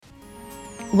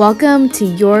Welcome to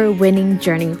Your Winning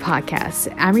Journey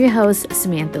podcast. I'm your host,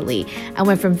 Samantha Lee. I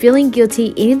went from feeling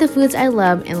guilty eating the foods I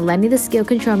love and letting the scale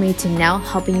control me to now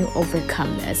helping you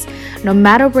overcome this. No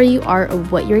matter where you are or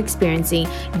what you're experiencing,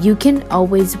 you can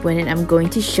always win, and I'm going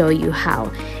to show you how.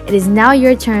 It is now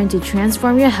your turn to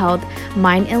transform your health,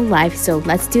 mind, and life, so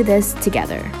let's do this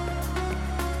together.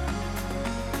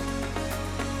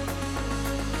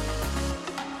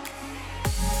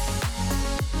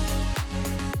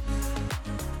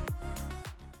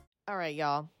 All right,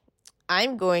 y'all.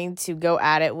 I'm going to go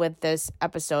at it with this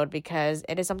episode because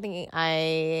it is something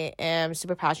I am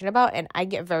super passionate about, and I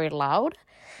get very loud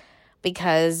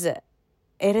because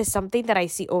it is something that I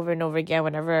see over and over again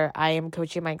whenever I am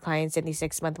coaching my clients in the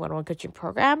 6-month one-on-one coaching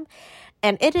program.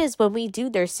 And it is when we do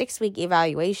their 6-week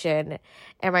evaluation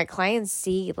and my clients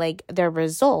see like their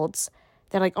results.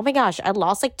 They're like, oh my gosh, I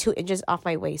lost like 2 inches off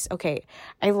my waist. Okay,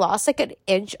 I lost like an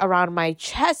inch around my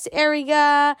chest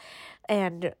area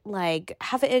and like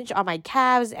half an inch on my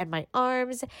calves and my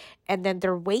arms, and then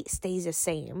their weight stays the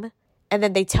same. And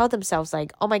then they tell themselves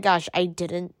like, oh my gosh, I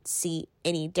didn't see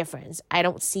any difference. I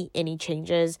don't see any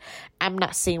changes. I'm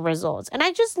not seeing results. And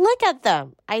I just look at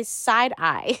them. I side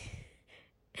eye.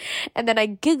 And then I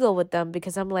giggle with them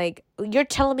because I'm like, you're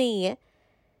telling me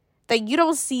that you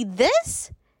don't see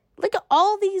this? Look at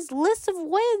all these lists of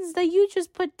wins that you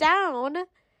just put down.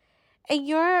 And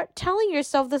you're telling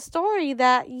yourself the story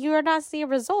that you're not seeing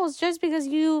results just because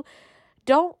you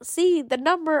don't see the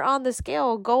number on the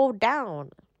scale go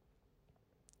down.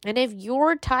 And if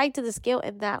you're tied to the scale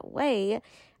in that way,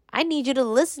 I need you to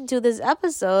listen to this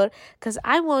episode because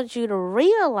I want you to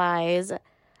realize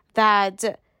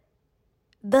that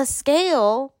the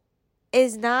scale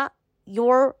is not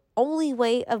your only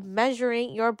way of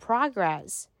measuring your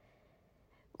progress.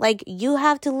 Like, you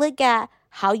have to look at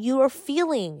how you are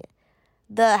feeling,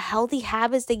 the healthy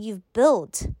habits that you've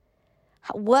built.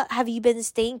 What have you been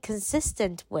staying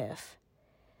consistent with?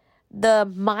 The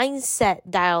mindset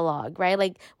dialogue, right?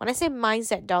 Like, when I say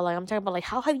mindset dialogue, I'm talking about like,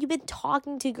 how have you been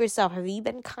talking to yourself? Have you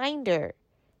been kinder?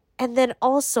 And then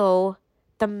also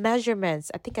the measurements.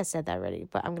 I think I said that already,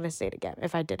 but I'm going to say it again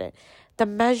if I didn't. The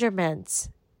measurements.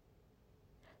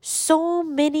 So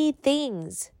many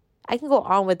things. I can go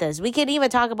on with this. We can even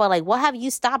talk about like, what have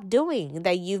you stopped doing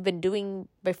that you've been doing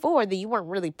before that you weren't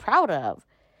really proud of?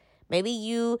 Maybe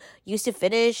you used to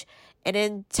finish an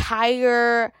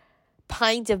entire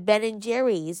pint of Ben and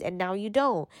Jerry's and now you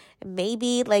don't.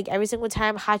 Maybe like every single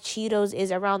time hot Cheetos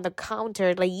is around the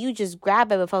counter, like you just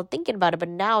grab it without thinking about it, but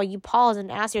now you pause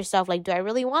and ask yourself like, do I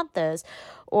really want this?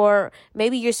 Or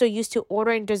maybe you're so used to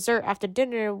ordering dessert after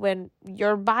dinner when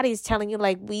your body's telling you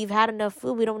like, we've had enough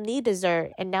food, we don't need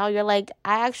dessert. And now you're like,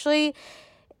 I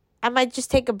might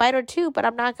just take a bite or two, but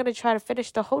I'm not going to try to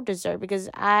finish the whole dessert because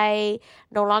I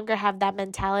no longer have that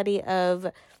mentality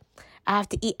of I have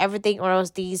to eat everything or else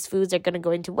these foods are going to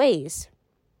go into waste.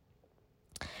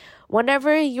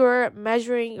 Whenever you're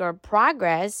measuring your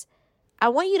progress, I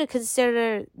want you to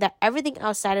consider that everything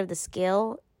outside of the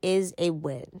scale is a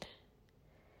win.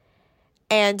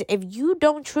 And if you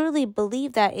don't truly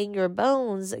believe that in your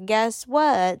bones, guess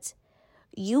what?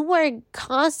 You are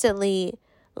constantly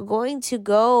going to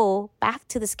go back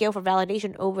to the scale for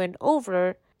validation over and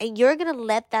over, and you're going to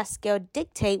let that scale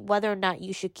dictate whether or not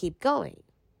you should keep going.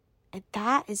 And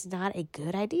that is not a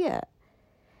good idea.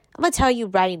 I'm going to tell you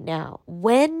right now,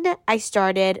 when I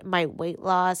started my weight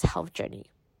loss health journey,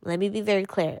 let me be very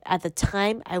clear. At the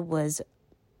time, I was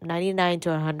 99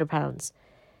 to 100 pounds.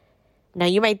 Now,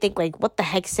 you might think, like, what the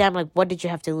heck, Sam? Like, what did you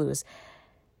have to lose?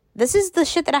 This is the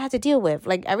shit that I had to deal with.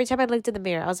 Like, every time I looked in the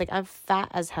mirror, I was like, I'm fat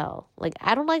as hell. Like,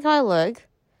 I don't like how I look.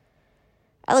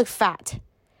 I look fat.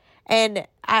 And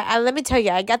I let me tell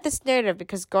you, I got this narrative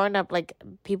because growing up, like,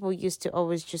 people used to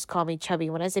always just call me chubby.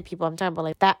 When I say people, I'm talking about,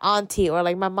 like, that auntie or,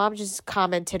 like, my mom just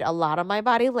commented a lot on my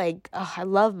body. Like, I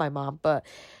love my mom, but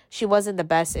she wasn't the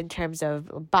best in terms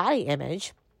of body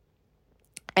image.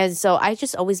 And so I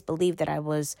just always believed that I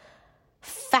was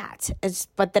fat.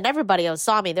 But then everybody else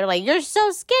saw me. They're like, you're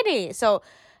so skinny. So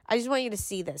I just want you to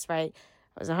see this, right?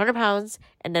 I was 100 pounds,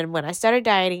 and then when I started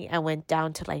dieting, I went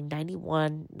down to like 90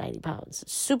 pounds.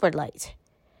 Super light.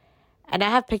 And I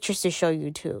have pictures to show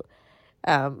you too.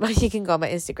 You can go on my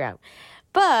Instagram.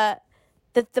 But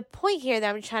the point here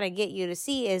that I'm trying to get you to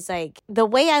see is like the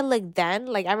way I looked then,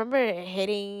 like I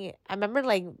remember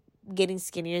like getting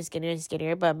skinnier,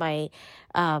 but my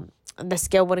the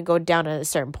scale wouldn't go down at a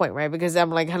certain point, right? Because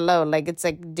I'm like, hello, like it's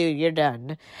like, dude, you're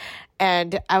done.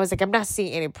 And I was like, I'm not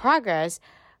seeing any progress.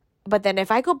 But then if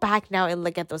I go back now and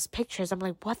look at those pictures, I'm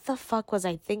like, what the fuck was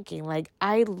I thinking? Like,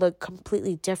 I look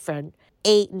completely different.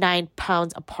 8-9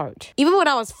 pounds apart. Even when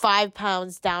I was 5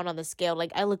 pounds down on the scale,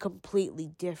 like I look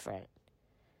completely different.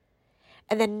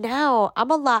 And then now I'm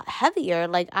a lot heavier.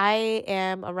 Like I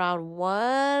am around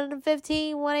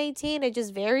 115, 118. It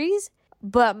just varies.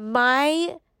 But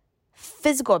my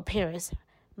physical appearance,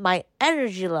 my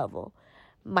energy level,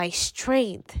 my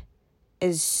strength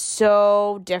is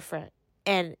so different.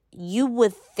 And you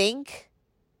would think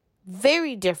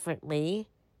very differently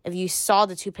if you saw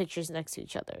the two pictures next to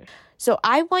each other. So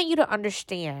I want you to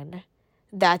understand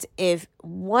that if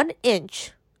 1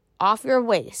 inch off your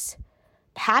waist,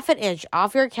 half an inch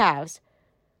off your calves,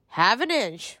 half an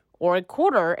inch or a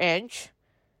quarter inch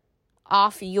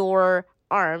off your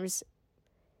arms,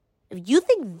 if you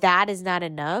think that is not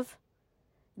enough,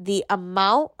 the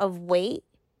amount of weight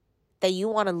that you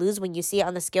want to lose when you see it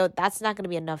on the scale, that's not going to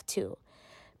be enough too.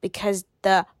 Because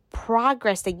the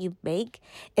progress that you make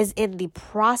is in the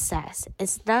process.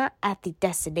 It's not at the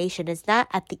destination. It's not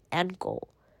at the end goal.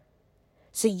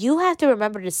 So you have to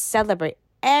remember to celebrate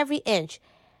every inch,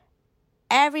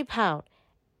 every pound,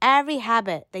 every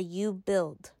habit that you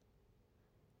build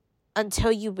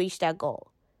until you reach that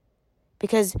goal.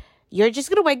 Because you're just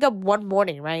going to wake up one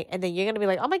morning, right? And then you're going to be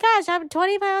like, oh my gosh, I'm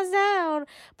 20 pounds down.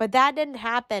 But that didn't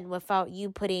happen without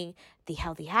you putting the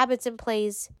healthy habits in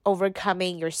place,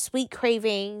 overcoming your sweet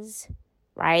cravings,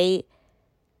 right?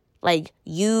 Like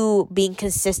you being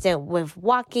consistent with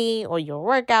walking or your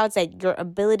workouts, like your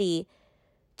ability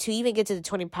to even get to the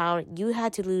 20 pound, you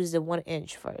had to lose the 1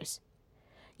 inch first.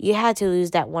 You had to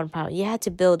lose that 1 pound. You had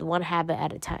to build one habit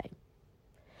at a time.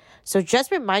 So just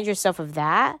remind yourself of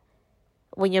that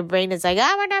when your brain is like,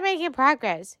 we're not making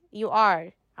progress. You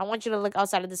are. I want you to look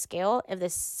outside of the scale. If the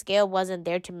scale wasn't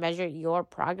there to measure your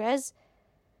progress,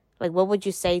 like what would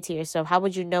you say to yourself? How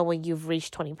would you know when you've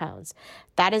reached 20 pounds?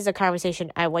 That is a conversation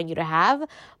I want you to have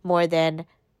more than,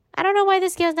 I don't know why the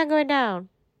scale's not going down.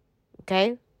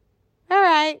 Okay? All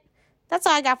right. That's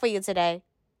all I got for you today.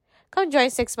 Come join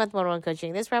 6-month one-on-one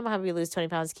coaching. This program will help you lose 20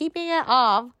 pounds, keeping it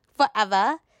off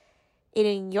forever,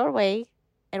 eating your way,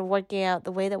 and working out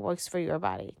the way that works for your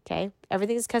body, okay?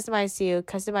 Everything is customized to you,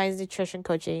 customized nutrition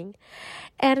coaching,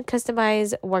 and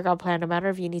customized workout plan, no matter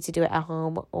if you need to do it at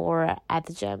home or at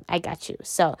the gym. I got you.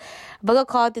 So book a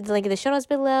call through the link in the show notes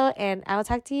below, and I'll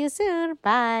talk to you soon.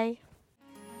 Bye.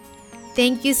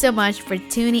 Thank you so much for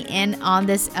tuning in on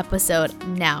this episode.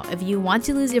 Now, if you want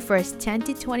to lose your first 10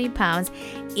 to 20 pounds,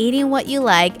 eating what you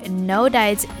like, no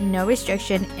diets, no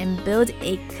restriction, and build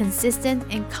a consistent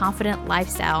and confident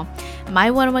lifestyle,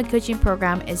 my one-on-one coaching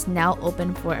program is now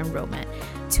open for enrollment.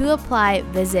 To apply,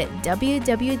 visit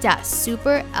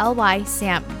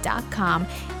www.superlysam.com,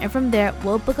 and from there,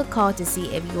 we'll book a call to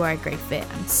see if you are a great fit.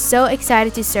 I'm so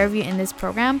excited to serve you in this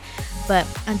program, but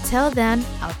until then,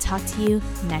 I'll talk to you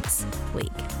next week.